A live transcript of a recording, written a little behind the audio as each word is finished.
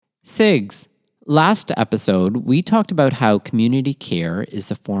Sigs, last episode, we talked about how community care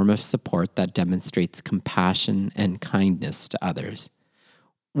is a form of support that demonstrates compassion and kindness to others.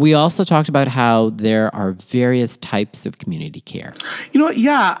 We also talked about how there are various types of community care. You know what?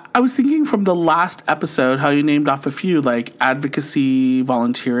 Yeah, I was thinking from the last episode how you named off a few, like advocacy,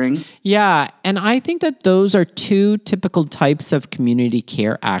 volunteering. Yeah, and I think that those are two typical types of community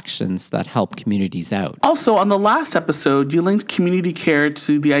care actions that help communities out. Also, on the last episode, you linked community care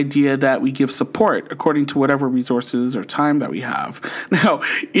to the idea that we give support according to whatever resources or time that we have. Now,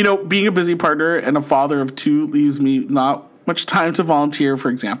 being a busy partner and a father of two leaves me not much time to volunteer, for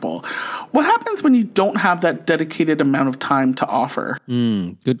example. What happens when you don't have that dedicated amount of time to offer?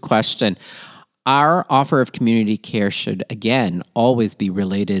 Good question. Our offer of community care should, again, always be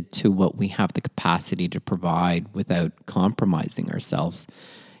related to what we have the capacity to provide without compromising ourselves,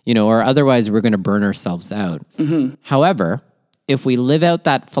 or otherwise we're going to burn ourselves out. Mm-hmm. However, if we live out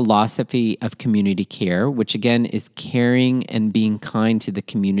that philosophy of community care, which again is caring and being kind to the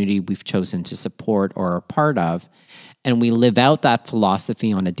community we've chosen to support or are part of, and we live out that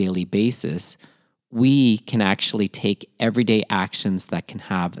philosophy on a daily basis, we can actually take everyday actions that can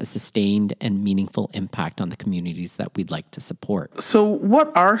have a sustained and meaningful impact on the communities that we'd like to support. So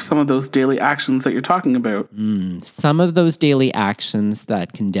what are some of those daily actions that you're talking about? Some of those daily actions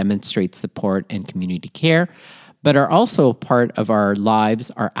that can demonstrate support and community care, but are also part of our lives,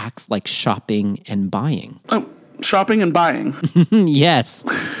 are acts like shopping and buying. Oh, shopping and buying. Yes.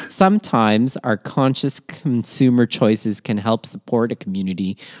 Sometimes our conscious consumer choices can help support a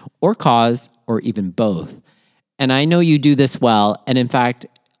community or cause or even both. And I know you do this well. And in fact,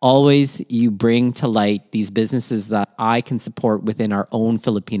 always you bring to light these businesses that I can support within our own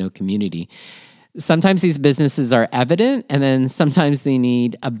Filipino community. Sometimes these businesses are evident, and then sometimes they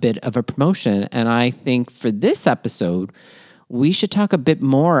need a bit of a promotion. And I think for this episode, we should talk a bit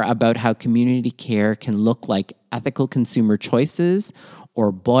more about how community care can look like ethical consumer choices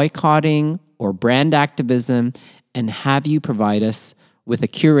or boycotting or brand activism, and have you provide us with a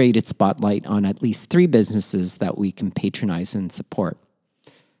curated spotlight on at least 3 businesses that we can patronize and support.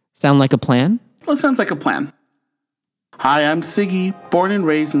 Sound like a plan? Well, it sounds like a plan. Hi, I'm Siggy, born and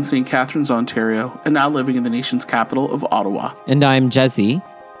raised in St. Catharines, Ontario, and now living in the nation's capital of Ottawa. And I'm Jesse,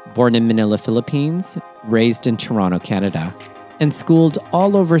 born in Manila, Philippines, raised in Toronto, Canada, and schooled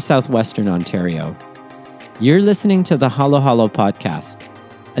all over southwestern Ontario. You're listening to the Halo Halo podcast,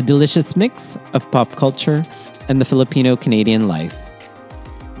 a delicious mix of pop culture and the Filipino-Canadian life.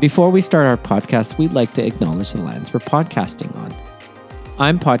 Before we start our podcast, we'd like to acknowledge the lands we're podcasting on.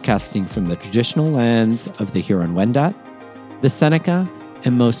 I'm podcasting from the traditional lands of the Huron-Wendat, the Seneca,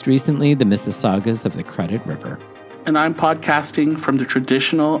 and most recently, the Mississaugas of the Credit River. And I'm podcasting from the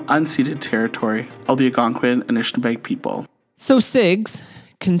traditional unceded territory of the Algonquin and Anishinaabe people. So, Sigs,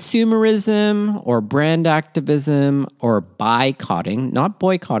 consumerism or brand activism or buycotting, not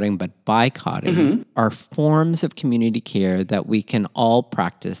boycotting, but buycotting, are forms of community care that we can all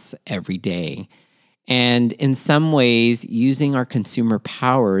practice every day. And in some ways, using our consumer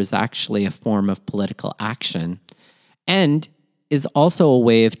power is actually a form of political action and is also a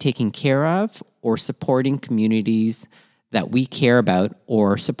way of taking care of or supporting communities that we care about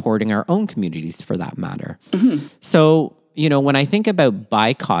or supporting our own communities for that matter. So, when I think about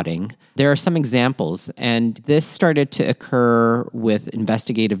boycotting, there are some examples, and this started to occur with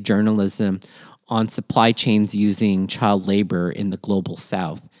investigative journalism on supply chains using child labor in the global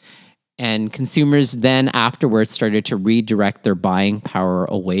south. And consumers then afterwards started to redirect their buying power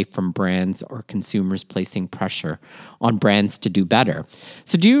away from brands or consumers placing pressure on brands to do better.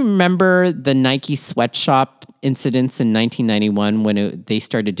 So do you remember the Nike sweatshop incidents in 1991 when they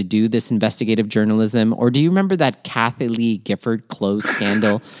started to do this investigative journalism? Or do you remember that Kathy Lee Gifford clothes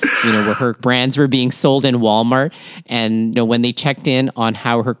scandal, where her brands were being sold in Walmart? And when they checked in on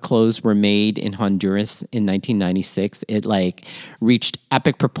how her clothes were made in Honduras in 1996, it reached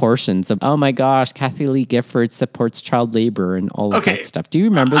epic proportions of, oh my gosh, Kathy Lee Gifford supports child labor and all of that stuff. Do you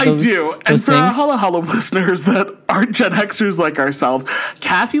remember those? I do. And for our Halo Halo listeners that aren't Gen Xers like ourselves,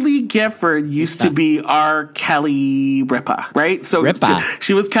 Kathy Lee Gifford used to be our Kelly Ripa, right? So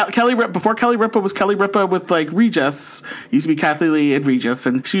she was Kelly Ripa. Before Kelly Ripa was Kelly Ripa with Regis. Used to be Kathy Lee and Regis.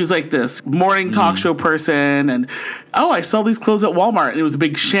 And she was this morning talk show person. And, I sell these clothes at Walmart. And it was a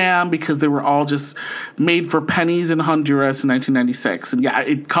big sham because they were all just made for pennies in Honduras in 1996. And yeah,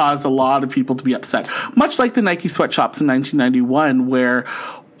 it caused a lot of people to be upset. Much like the Nike sweatshops in 1991 where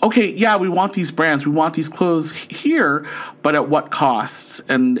okay, yeah, we want these brands, we want these clothes here, but at what costs?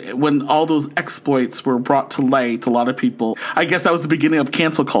 And when all those exploits were brought to light, a lot of people, I guess that was the beginning of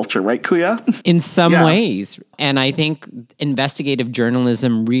cancel culture, right, Kuya? In some ways. And I think investigative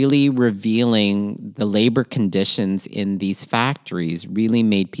journalism really revealing the labor conditions in these factories really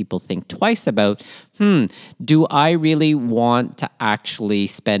made people think twice about, do I really want to actually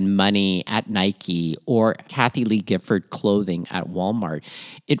spend money at Nike or Kathy Lee Gifford clothing at Walmart?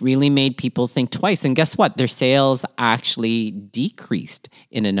 It really made people think twice. And guess what? Their sales actually decreased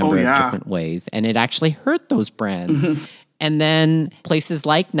in a number of different ways. And it actually hurt those brands. And then places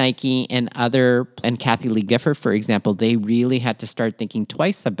like Nike and Kathy Lee Gifford, for example, they really had to start thinking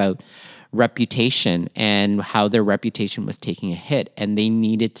twice about reputation and how their reputation was taking a hit. And they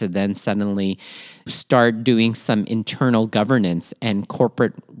needed to then suddenly start doing some internal governance and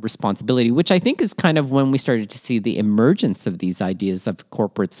corporate responsibility, which I think is kind of when we started to see the emergence of these ideas of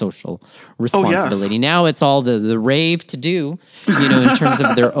corporate social responsibility. Now it's all the rave to do, in terms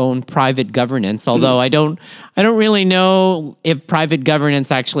of their own private governance. Although I don't really know if private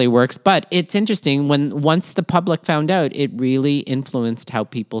governance actually works, but it's interesting once the public found out, it really influenced how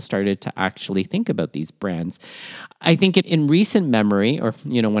people started to actually think about these brands. I think in recent memory, or,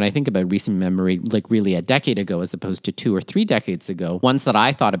 when I think about recent memory, like really a decade ago, as opposed to 2 or 3 decades ago, ones that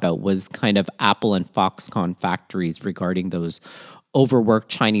I thought about was kind of Apple and Foxconn factories regarding those overworked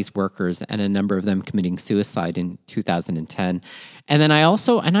Chinese workers and a number of them committing suicide in 2010. And then I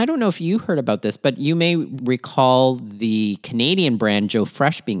don't know if you heard about this, but you may recall the Canadian brand Joe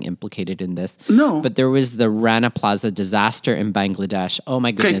Fresh being implicated in this. No. But there was the Rana Plaza disaster in Bangladesh. Oh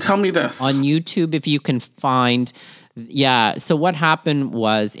my goodness. Okay, tell me this. On YouTube, if you can find, so what happened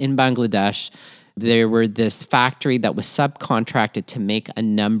was in Bangladesh, there were this factory that was subcontracted to make a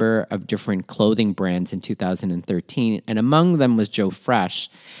number of different clothing brands in 2013, and among them was Joe Fresh.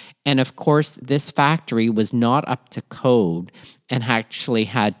 And of course, this factory was not up to code and actually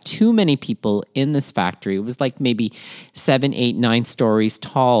had too many people in this factory. It was like maybe 7, 8, 9 stories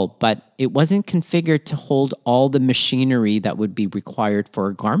tall, but it wasn't configured to hold all the machinery that would be required for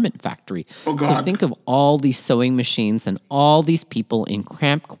a garment factory. Oh, God. So think of all these sewing machines and all these people in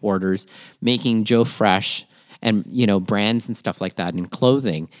cramped quarters making Joe Fresh and, brands and stuff like that in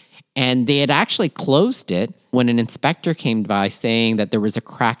clothing. And they had actually closed it when an inspector came by saying that there was a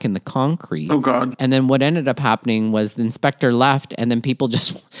crack in the concrete. Oh, God. And then what ended up happening was the inspector left, and then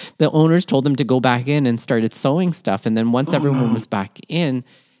the owners told them to go back in and started sewing stuff. And then once everyone was back in,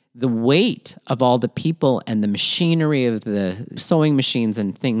 the weight of all the people and the machinery of the sewing machines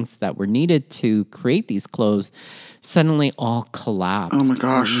and things that were needed to create these clothes suddenly all collapsed. Oh my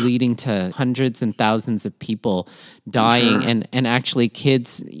gosh. Leading to hundreds and thousands of people dying and actually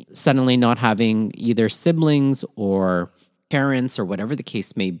kids suddenly not having either siblings or parents or whatever the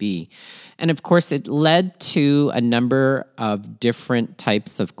case may be. And of course, it led to a number of different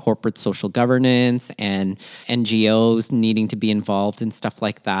types of corporate social governance and NGOs needing to be involved and stuff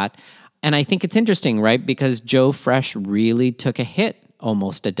like that. And I think it's interesting, right? Because Joe Fresh really took a hit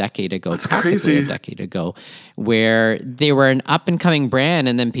almost a decade ago, crazy. A decade ago, where they were an up-and-coming brand,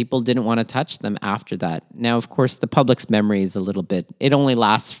 and then people didn't want to touch them after that. Now, of course, the public's memory is it only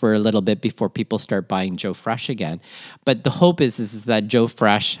lasts for a little bit before people start buying Joe Fresh again. But the hope is that Joe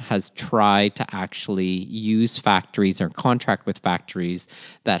Fresh has tried to actually use factories or contract with factories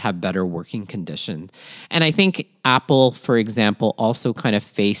that have better working conditions. And I think Apple, for example, also kind of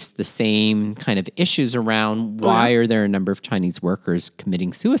faced the same kind of issues around why are there a number of Chinese workers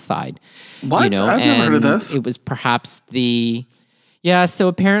committing suicide? What? I've never heard of this. It was perhaps so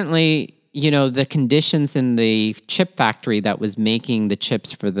apparently, the conditions in the chip factory that was making the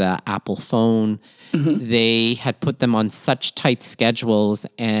chips for the Apple phone, they had put them on such tight schedules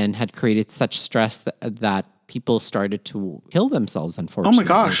and had created such stress that people started to kill themselves, unfortunately. Oh my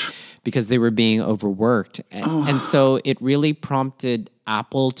gosh. Because they were being overworked. And so it really prompted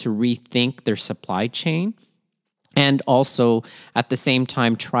Apple to rethink their supply chain and also at the same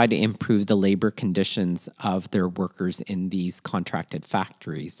time try to improve the labor conditions of their workers in these contracted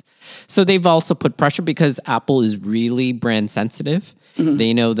factories. So they've also put pressure because Apple is really brand sensitive.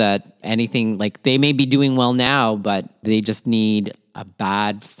 They know that anything, like they may be doing well now, but they just need a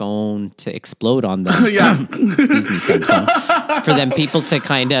bad phone to explode on them. Excuse me, Samsung. For them people to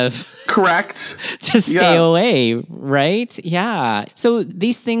kind of correct to stay away, right? Yeah. So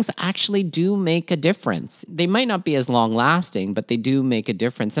these things actually do make a difference. They might not be as long lasting, but they do make a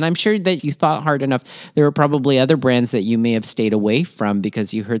difference. And I'm sure that you thought hard enough. There were probably other brands that you may have stayed away from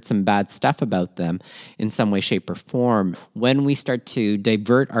because you heard some bad stuff about them in some way, shape, or form. When we start to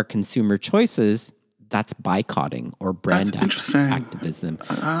divert our consumer choices That's boycotting or brand activism.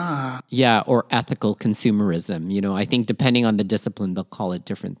 Ah. Yeah, or ethical consumerism. You know, I think depending on the discipline, they'll call it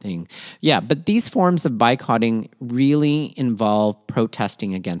different thing. Yeah, but these forms of boycotting really involve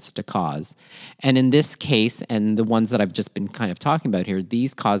protesting against a cause. And in this case, and the ones that I've just been kind of talking about here,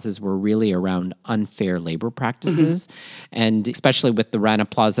 these causes were really around unfair labor practices. And especially with the Rana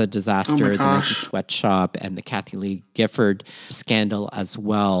Plaza disaster, the Nike sweatshop, and the Kathy Lee Gifford scandal as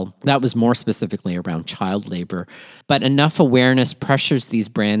well. That was more specifically around child labor. But enough awareness pressures these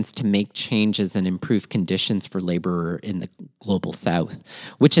brands to make changes and improve conditions for labor in the global south,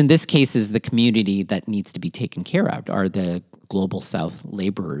 which in this case is the community that needs to be taken care of, are the global south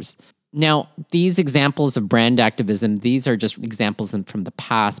laborers. Now, these examples of brand activism, these are just examples from the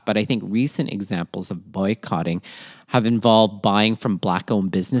past, but I think recent examples of boycotting have involved buying from Black-owned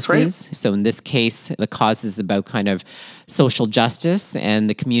businesses. Right. So in this case, the cause is about kind of social justice, and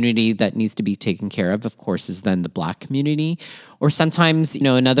the community that needs to be taken care of course, is then the Black community. Or sometimes, you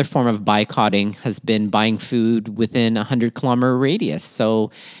know, another form of boycotting has been buying food within a 100-kilometer radius.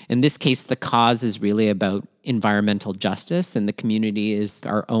 So in this case, the cause is really about environmental justice, and the community is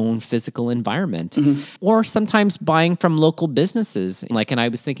our own physical environment. Or sometimes buying from local businesses. And I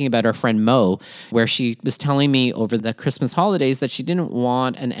was thinking about our friend Mo, where she was telling me over the Christmas holidays that she didn't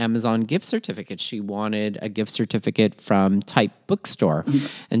want an Amazon gift certificate. She wanted a gift certificate from Type Bookstore,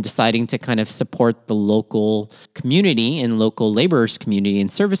 and deciding to kind of support the local community and local laborers community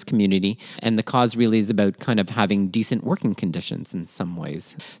and service community. And the cause really is about kind of having decent working conditions in some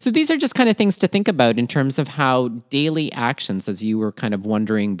ways. So these are just kind of things to think about in terms of how daily actions, as you were kind of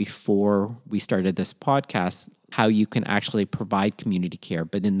wondering before we started this podcast, how you can actually provide community care,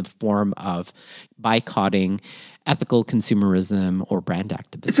 but in the form of boycotting, ethical consumerism, or brand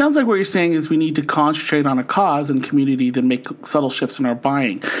activism. It sounds like what you're saying is we need to concentrate on a cause and community, then make subtle shifts in our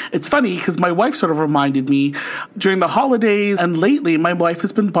buying. It's funny because my wife sort of reminded me during the holidays, and lately my wife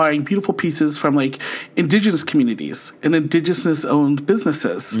has been buying beautiful pieces from like Indigenous communities and Indigenous-owned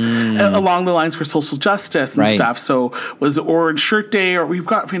businesses along the lines for social justice and stuff. So was Orange Shirt Day, or we've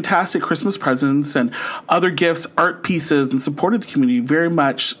got fantastic Christmas presents and other gifts, art pieces, and supported the community very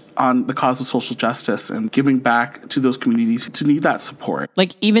much on the cause of social justice and giving back to those communities to need that support.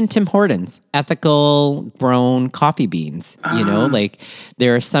 Like even Tim Hortons, ethical grown coffee beans. You know, like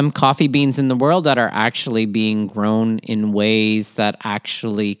there are some coffee beans in the world that are actually being grown in ways that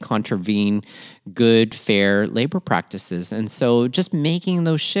actually contravene good, fair labor practices. And so just making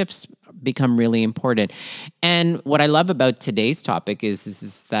those shifts become really important. And what I love about today's topic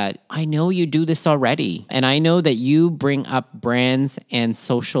is that I know you do this already. And I know that you bring up brands and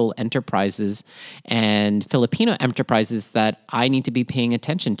social enterprises and Filipino enterprises that I need to be paying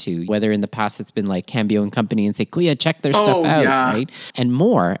attention to, whether in the past it's been like Cambio and Company and say, Kuya, check their stuff out, right? And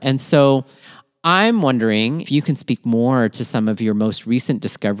more. And so I'm wondering if you can speak more to some of your most recent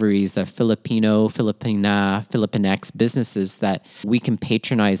discoveries of Filipino, Filipina, Filipinx businesses that we can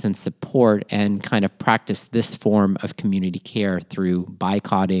patronize and support and kind of practice this form of community care through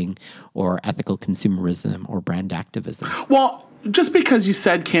boycotting or ethical consumerism or brand activism. Well, just because you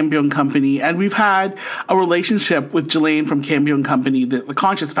said Cambio and Company, and we've had a relationship with Jelaine from Cambio and Company, the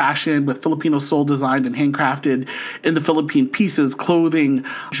conscious fashion with Filipino soul designed and handcrafted in the Philippine pieces, clothing,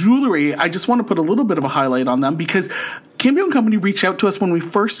 jewelry. I just want to put a little bit of a highlight on them because Cambio and Company reached out to us when we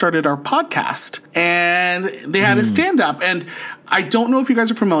first started our podcast, and they had a stand-up. And I don't know if you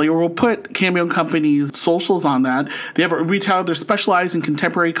guys are familiar. We'll put Cambio and Company's socials on that. They have a retailer. They're specialized in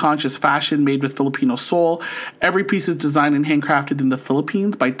contemporary conscious fashion made with Filipino soul. Every piece is designed and handcrafted in the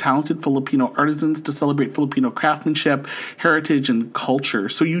Philippines by talented Filipino artisans to celebrate Filipino craftsmanship, heritage, and culture.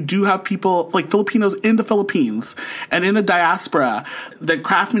 So you do have people like Filipinos in the Philippines and in the diaspora. The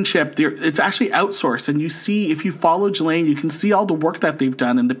craftsmanship, it's actually outsourced. And you see, if you follow Jelaine, you can see all the work that they've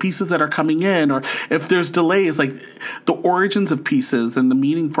done and the pieces that are coming in, or if there's delays, like the origins of pieces and the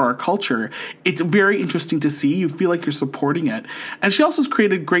meaning for our culture. It's very interesting to see. You feel like you're supporting it. And she also has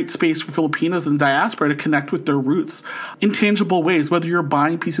created great space for Filipinos in the diaspora to connect with their roots in tangible ways, whether you're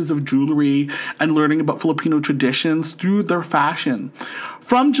buying pieces of jewelry and learning about Filipino traditions through their fashion.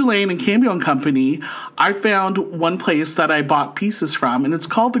 From Jelaine and Cambio and Company, I found one place that I bought pieces from, and it's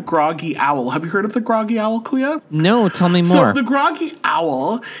called the Groggy Owl. Have you heard of the Groggy Owl, Kuya? No, tell me more. So the Groggy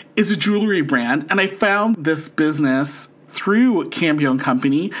Owl is a jewelry brand, and I found this business through Cambio and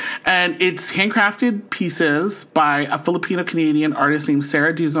Company, and it's handcrafted pieces by a Filipino-Canadian artist named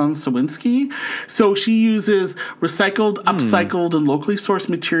Sarah Dizon Sawinski. So she uses recycled, upcycled, and locally sourced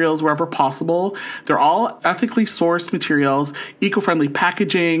materials wherever possible. They're all ethically sourced materials, eco-friendly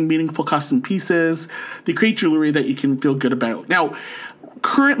packaging, meaningful custom pieces. They create jewelry that you can feel good about. Now,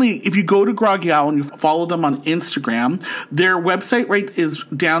 currently, if you go to Groggy Owl and you follow them on Instagram, their website is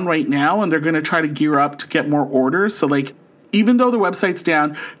down right now, and they're going to try to gear up to get more orders. So like, even though the website's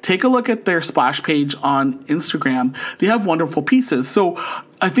down, take a look at their splash page on Instagram. They have wonderful pieces. So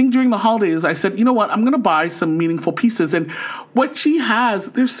I think during the holidays, I said, you know what, I'm going to buy some meaningful pieces. And what she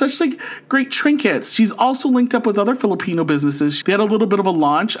has, there's such like great trinkets. She's also linked up with other Filipino businesses. They had a little bit of a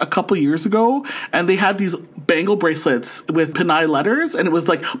launch a couple years ago, and they had these bangle bracelets with Pinay letters, and it was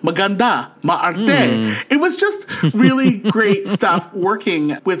like maganda, maarte. It was just really great stuff,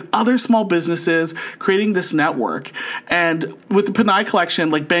 working with other small businesses, creating this network. And with the Pinay collection,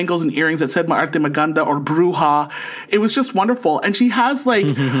 like bangles and earrings that said maarte, maganda, or bruja, it was just wonderful. And she has like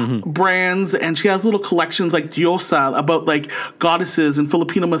brands, and she has little collections like Diosa about like goddesses and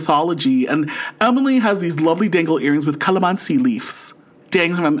Filipino mythology. And Emily has these lovely dangle earrings with calamansi leaves.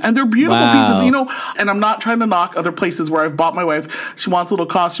 And they're beautiful pieces, you know, and I'm not trying to knock other places where I've bought my wife. She wants little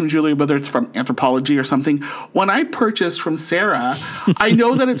costume jewelry, whether it's from Anthropology or something. When I purchased from Sarah, I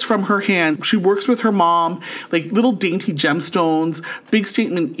know that it's from her hand. She works with her mom, like little dainty gemstones, big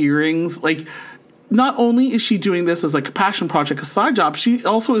statement earrings, like, not only is she doing this as like a passion project, a side job, she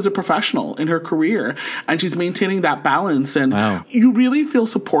also is a professional in her career, and she's maintaining that balance. And you really feel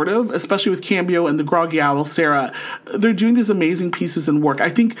supportive, especially with Cambio and the Groggy Owl, Sarah. They're doing these amazing pieces and work. I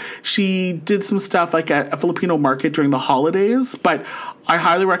think she did some stuff like at a Filipino market during the holidays, but I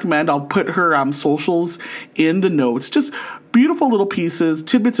highly recommend. I'll put her socials in the notes. Just beautiful little pieces,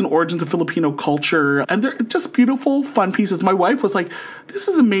 tidbits and origins of Filipino culture. And they're just beautiful, fun pieces. My wife was like, this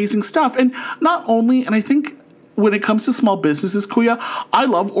is amazing stuff. And not only, and I think when it comes to small businesses, Kuya, I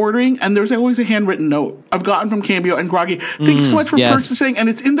love ordering, and there's always a handwritten note I've gotten from Cambio and Groggy. Thank you so much for purchasing, and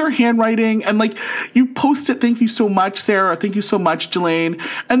it's in their handwriting, and like you post it, thank you so much, Sarah, thank you so much, Jelaine,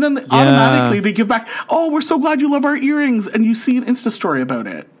 and then automatically they give back, oh, we're so glad you love our earrings, and you see an Insta story about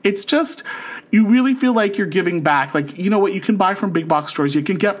it. It's just, you really feel like you're giving back. Like, you know what, you can buy from big box stores, you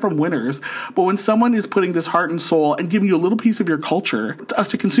can get from Winners, but when someone is putting this heart and soul and giving you a little piece of your culture to us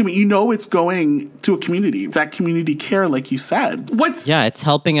to consume it, you know it's going to a community. It's that community care, like you said. It's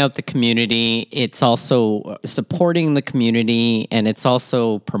helping out the community. It's also supporting the community, and it's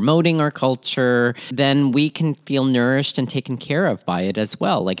also promoting our culture. Then we can feel nourished and taken care of by it as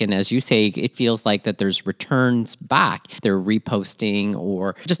well. Like, and as you say, it feels like that there's returns back. They're reposting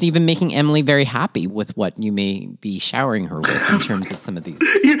or just even making Emily very happy with what you may be showering her with in terms of some of these.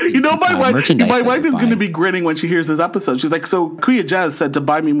 My wife is going to be grinning when she hears this episode. She's like, so Kuya Jazz said to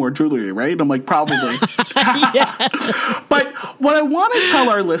buy me more jewelry, right? I'm like, probably. But what I want to tell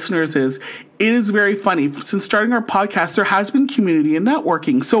our listeners is, it is very funny. Since starting our podcast, there has been community and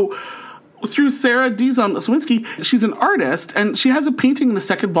networking. So through Sarah Dizon-Swinski, she's an artist, and she has a painting in the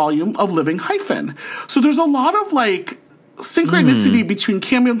second volume of Living Hyphen. So there's a lot of like synchronicity between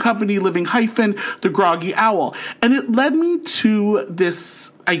Cambio and Company, Living Hyphen, the Groggy Owl. And it led me to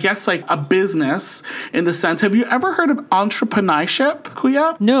this, I guess, like a business in the sense. Have you ever heard of entrepreneurship,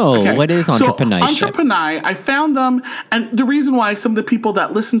 Kuya? No. Okay. What is entrepreneurship? So entrepreneur, I found them, and the reason why some of the people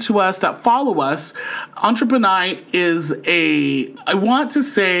that listen to us, that follow us, entrepreneur is I want to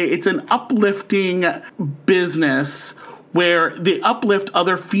say it's an uplifting business where they uplift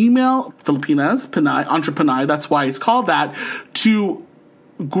other female Filipinas, Pinay, entrepreneur, that's why it's called that, to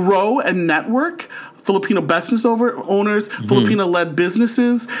grow and network Filipino business owners, Filipino-led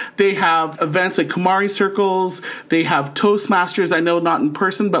businesses. They have events like Kumari Circles. They have Toastmasters. I know not in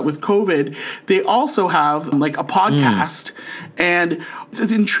person, but with COVID. They also have like a podcast. And it's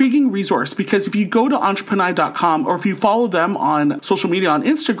an intriguing resource because if you go to entrepreneur.com or if you follow them on social media on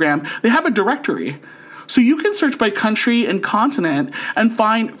Instagram, they have a directory. So you can search by country and continent and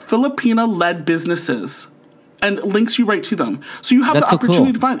find Filipina-led businesses, and links you right to them. So you have the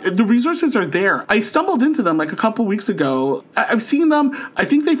opportunity to find. The resources are there. I stumbled into them like a couple weeks ago. I've seen them. I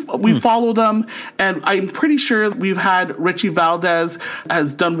think we follow them, and I'm pretty sure we've had Richie Valdez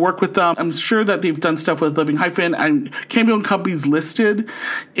has done work with them. I'm sure that they've done stuff with Living Hyphen, and Cambio and Company's listed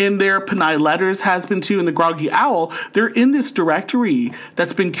in there. Pinay Letters has been too, and the Groggy Owl. They're in this directory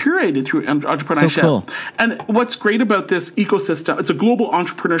that's been curated through entrepreneurship. So cool. And what's great about this ecosystem, it's a global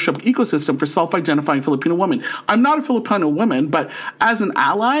entrepreneurship ecosystem for self-identifying Filipino women. I'm not a Filipino woman, but as an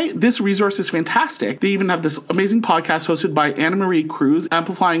ally, this resource is fantastic. They even have this amazing podcast hosted by Anna Marie Cruz,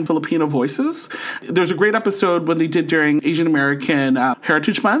 Amplifying Filipino Voices. There's a great episode when they did during Asian American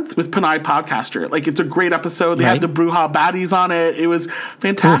Heritage Month with Pinay Podcaster. Like, it's a great episode. They had the Bruja Baddies on it. It was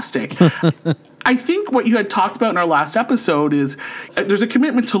fantastic. I think what you had talked about in our last episode is there's a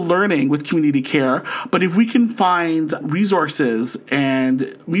commitment to learning with community care, but if we can find resources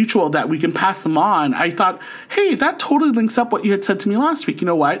and mutual that we can pass them on, I thought, hey, that totally links up what you had said to me last week. You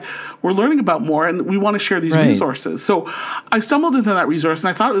know what? We're learning about more and we want to share these resources. So I stumbled into that resource and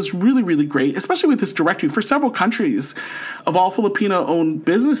I thought it was really, really great, especially with this directory for several countries of all Filipino-owned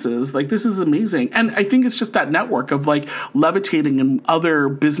businesses. Like, this is amazing. And I think it's just that network of like levitating in other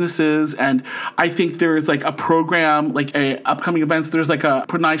businesses. And I think there's like a program, like upcoming events. There's like a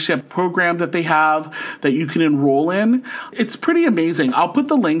apprenticeship program that they have that you can enroll in. It's pretty amazing. I'll put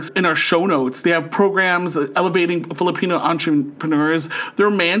the links in our show notes. They have programs elevating Filipino entrepreneurs. Their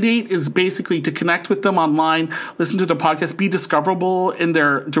mandate is basically to connect with them online, listen to the podcast, be discoverable in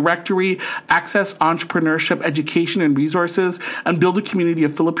their directory, access entrepreneurship, education, and resources, and build a community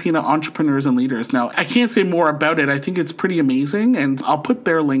of Filipino entrepreneurs and leaders. Now, I can't say more about it. I think it's pretty amazing, and I'll put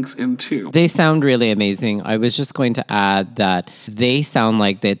their links in too. They sound really amazing. I was just going to add that they sound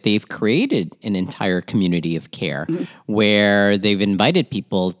like that they've created an entire community of care where they've invited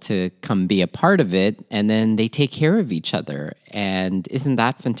people to come be a part of it, and then they take care of each other. And isn't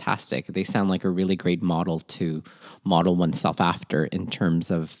that fantastic? They sound like a really great model to model oneself after in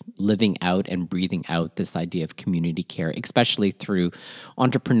terms of living out and breathing out this idea of community care, especially through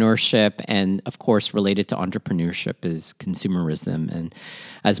entrepreneurship. And of course, related to entrepreneurship is consumerism. And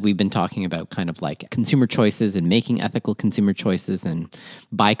as we've been talking about, kind of like consumer choices and making ethical consumer choices and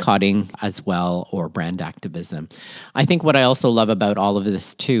boycotting as well, or brand activism. I think what I also love about all of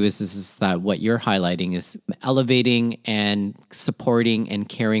this too is that what you're highlighting is elevating and supporting and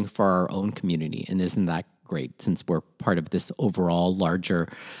caring for our own community. And isn't that great, since we're part of this overall larger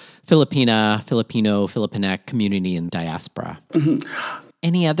Filipino, Filipinx community and diaspora?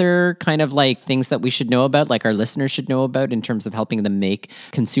 Any other kind of like things that we should know about, like our listeners should know about in terms of helping them make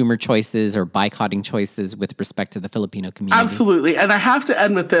consumer choices or boycotting choices with respect to the Filipino community? Absolutely. And I have to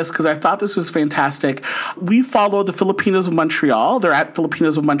end with this because I thought this was fantastic. We follow the Filipinos of Montreal. They're at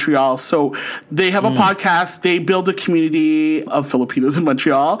Filipinos of Montreal. So they have a podcast. They build a community of Filipinos in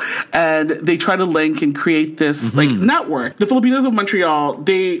Montreal, and they try to link and create this like network. The Filipinos of Montreal,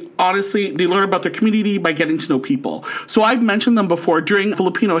 they learn about their community by getting to know people. So I've mentioned them before. During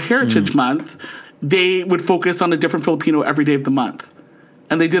Filipino Heritage Month, they would focus on a different Filipino every day of the month.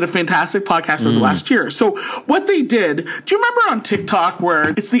 And they did a fantastic podcast of the last year. So what they did, do you remember on TikTok where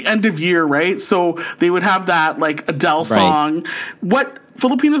it's the end of year, right? So they would have that like Adele song. What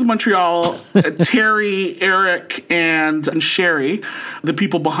Filipinos Montreal, Terry, Eric, and Sherry, the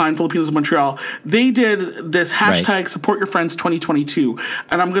people behind Filipinos of Montreal, they did this hashtag Support Your Friends 2022.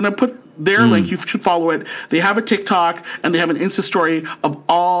 And I'm going to put their link. You should follow it. They have a TikTok and they have an Insta story of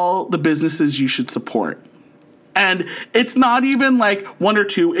all the businesses you should support. And it's not even like one or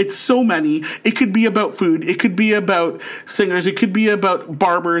two. It's so many. It could be about food. It could be about singers. It could be about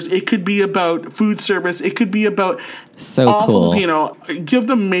barbers. It could be about food service. It could be about all cool. Filipino. Give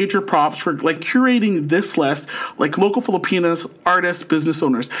them major props for like curating this list, like local Filipinos, artists, business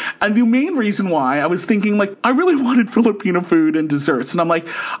owners. And the main reason why I was thinking like, I really wanted Filipino food and desserts. And I'm like,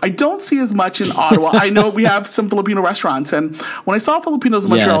 I don't see as much in Ottawa. I know we have some Filipino restaurants. And when I saw Filipinos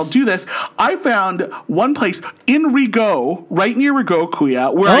in Montreal do this, I found one place in Rigaud, right near Rigaud,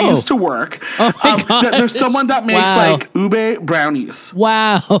 Kuya, where I used to work. There's someone that makes like ube brownies.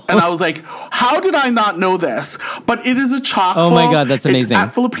 Wow. And I was like, how did I not know this? But it is a chock full. Oh my God, that's amazing. It's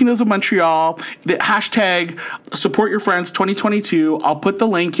at Filipinos of Montreal. The hashtag Support Your Friends 2022. I'll put the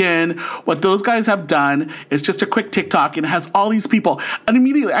link in. What those guys have done is just a quick TikTok, and it has all these people. And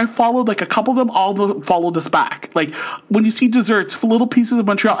immediately I followed like a couple of them, followed us back. Like when you see desserts for little pieces of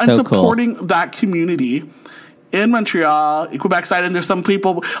Montreal and supporting that community in Montreal, Quebec side, and there's some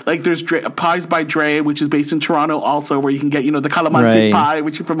people, like there's Pies by Dre, which is based in Toronto also, where you can get, the calamansi pie,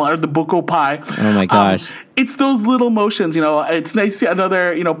 which you're familiar, the buko pie. Oh my gosh. It's those little motions, it's nice to see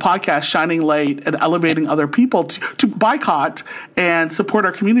another, podcast shining light and elevating other people to boycott and support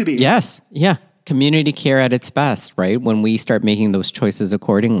our community. Yes. Yeah. Community care at its best, right? When we start making those choices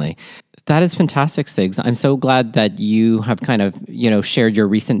accordingly. That is fantastic, Sigs. I'm so glad that you have kind of, shared your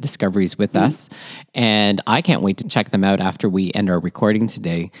recent discoveries with us. And I can't wait to check them out after we end our recording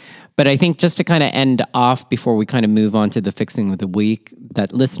today. But I think just to kind of end off before we kind of move on to the fixing of the week,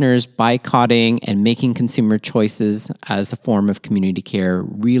 that listeners, boycotting and making consumer choices as a form of community care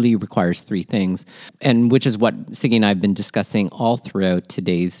really requires three things, and which is what Siggy and I have been discussing all throughout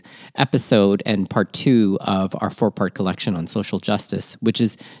today's episode and part 2 of our 4-part collection on social justice, which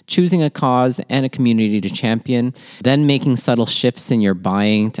is choosing a cause and a community to champion, then making subtle shifts in your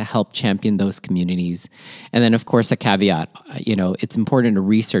buying to help champion those communities. And then, of course, a caveat, it's important to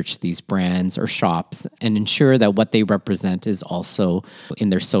research these these brands or shops and ensure that what they represent is also in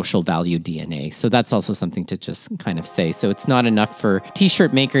their social value DNA. So that's also something to just kind of say. So it's not enough for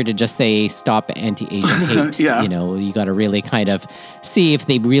t-shirt maker to just say stop anti-Asian hate. Yeah. You know, you got to really kind of see if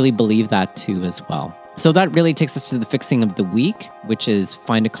they really believe that too as well. So that really takes us to the fixing of the week, which is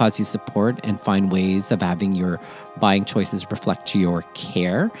find a cause you support and find ways of having your buying choices reflect your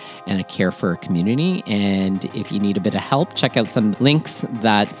care and a care for a community. And if you need a bit of help, check out some links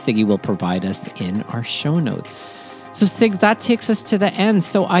that Siggy will provide us in our show notes. So, Sig, that takes us to the end.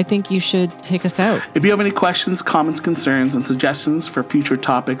 So I think you should take us out. If you have any questions, comments, concerns, and suggestions for future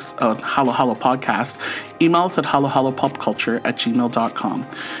topics of Halo Halo Podcast, email us at halohalopopculture@gmail.com.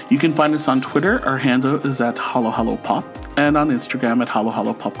 You can find us on Twitter. Our handle is at halohalopop, and on Instagram at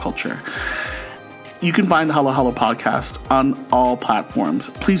halohalopopculture. You can find the Halo Halo Podcast on all platforms.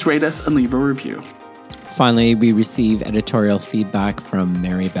 Please rate us and leave a review. Finally, we receive editorial feedback from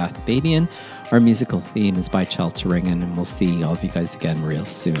Mary Beth Badian. Our musical theme is by Chelsea Ringen, and we'll see all of you guys again real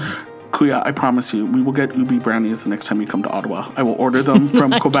soon. Kuya, I promise you, we will get ubi brownies the next time you come to Ottawa. I will order them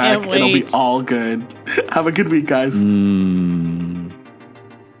from Quebec. It'll be all good. Have a good week, guys.